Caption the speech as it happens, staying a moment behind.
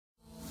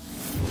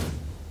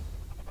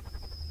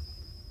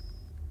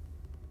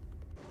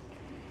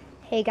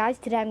Hey guys,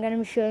 today I'm going to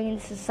be showing you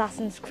this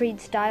Assassin's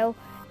Creed style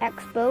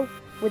X-bow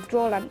with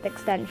draw length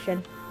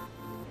extension.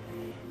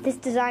 This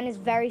design is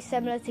very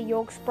similar to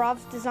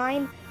joergs'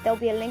 design. There'll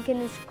be a link in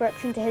the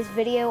description to his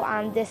video,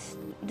 and this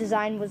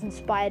design was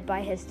inspired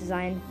by his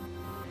design.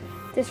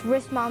 This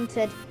wrist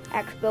mounted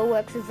X-bow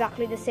works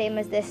exactly the same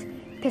as this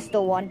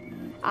pistol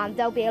one, and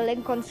there'll be a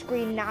link on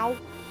screen now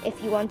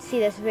if you want to see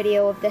this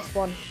video of this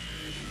one.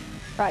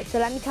 Right, so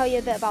let me tell you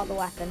a bit about the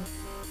weapon.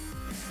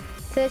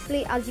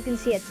 Firstly, as you can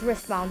see, it's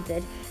wrist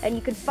mounted, and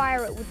you can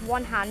fire it with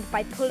one hand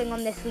by pulling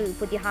on this loop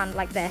with your hand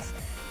like this,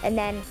 and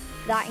then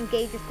that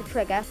engages the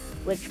trigger,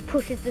 which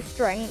pushes the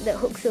string that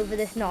hooks over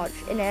this notch.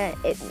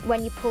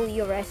 When you pull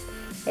your wrist,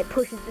 it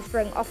pushes the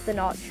string off the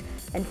notch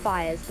and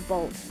fires the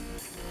bolt.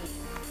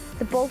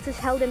 The bolt is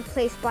held in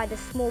place by this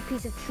small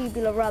piece of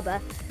tubular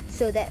rubber,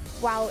 so that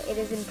while it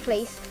is in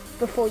place,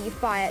 before you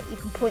fire it, you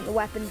can point the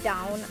weapon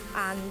down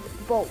and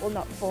the bolt will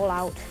not fall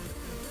out.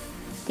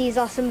 These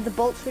are some of the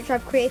bolts which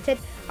I've created.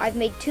 I've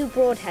made 2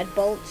 broadhead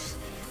bolts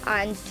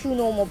and 2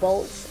 normal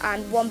bolts,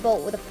 and 1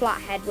 bolt with a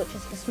flat head, which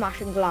is for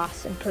smashing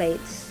glass and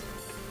plates.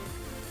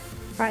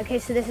 Right, okay,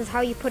 so this is how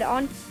you put it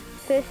on.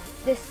 First,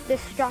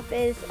 this strap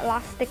is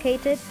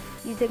elasticated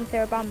using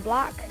TheartofWeapons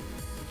black,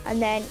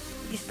 and then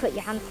you just put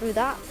your hand through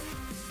that,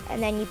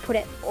 and then you put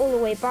it all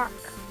the way back,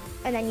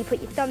 and then you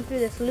put your thumb through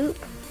this loop,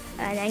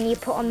 and then you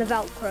put on the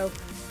Velcro.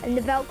 And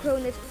the Velcro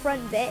in this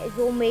front bit is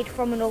all made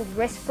from an old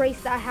wrist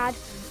brace that I had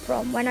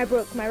from when I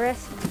broke my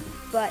wrist,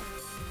 but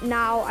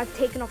now I've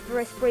taken off the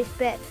wrist brace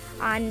bit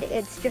and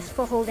it's just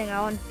for holding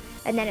on,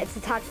 and then it's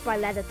attached by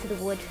leather to the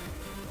wood.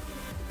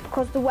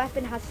 Because the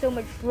weapon has so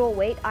much draw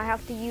weight, I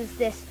have to use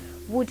this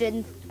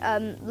wooden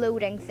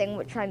loading thing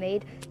which I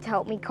made to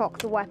help me cock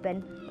the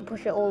weapon and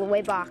push it all the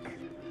way back.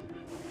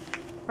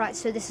 Right,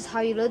 so this is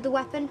how you load the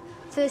weapon.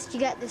 First you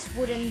get this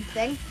wooden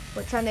thing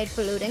which I made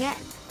for loading it,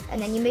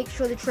 and then you make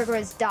sure the trigger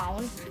is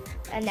down,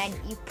 and then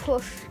you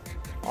push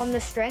on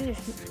the string,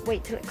 just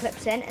wait till it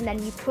clips in, and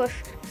then you push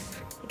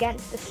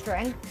against the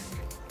string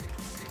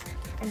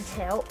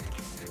until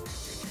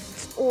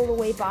it's all the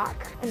way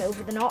back and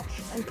over the notch,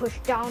 and push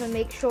down and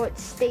make sure it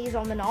stays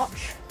on the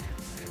notch.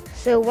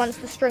 So once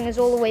the string is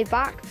all the way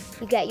back,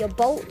 you get your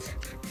bolt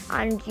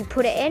and you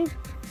put it in,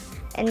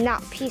 and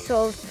that piece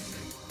of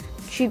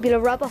tubular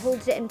rubber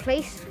holds it in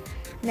place,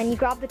 and then you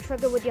grab the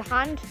trigger with your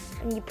hand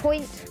and you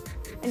point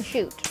and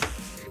shoot.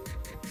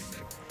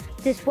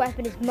 This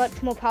weapon is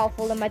much more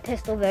powerful than my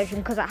pistol version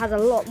because it has a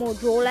lot more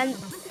draw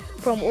length,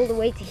 from all the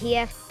way to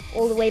here,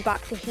 all the way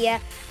back to here,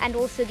 and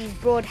also these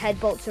broadhead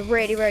bolts are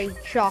really, really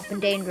sharp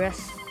and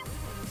dangerous.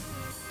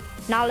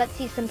 Now let's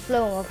see some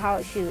slow-mo of how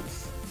it shoots.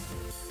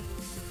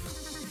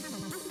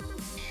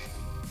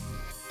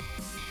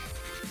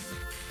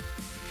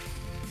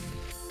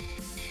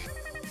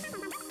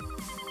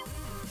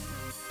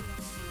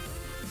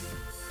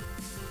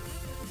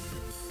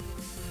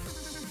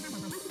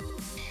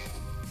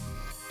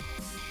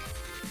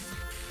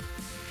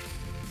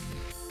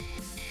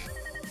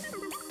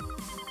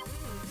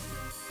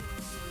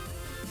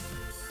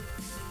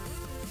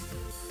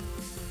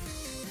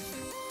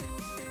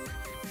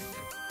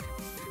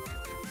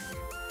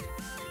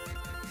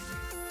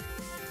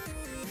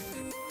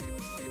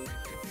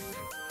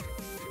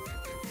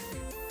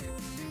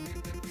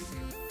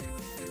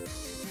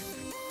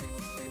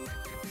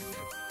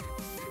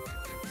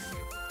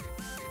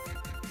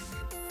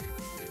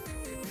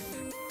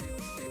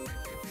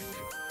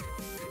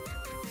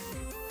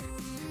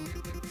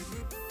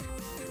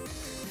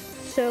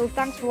 So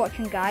thanks for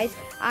watching guys,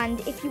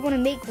 and if you want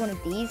to make one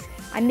of these,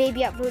 I may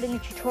be uploading a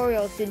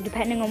tutorial soon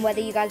depending on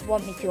whether you guys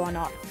want me to or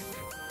not.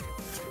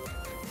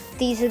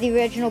 These are the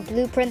original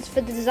blueprints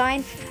for the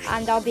design,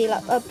 and I'll be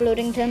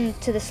uploading them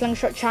to the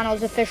Slingshot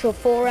channel's official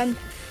forum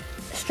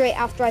straight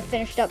after I've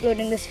finished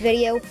uploading this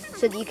video,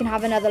 so that you can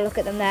have another look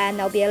at them there, and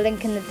there'll be a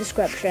link in the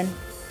description.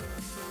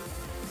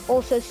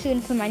 Also soon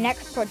for my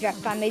next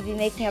project, I may be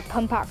making a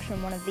pump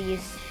action one of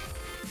these.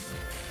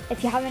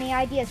 If you have any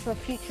ideas for a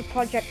future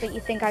project that you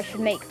think I should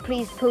make,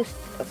 please post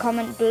a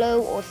comment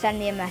below or send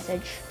me a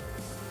message.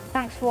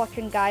 Thanks for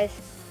watching guys.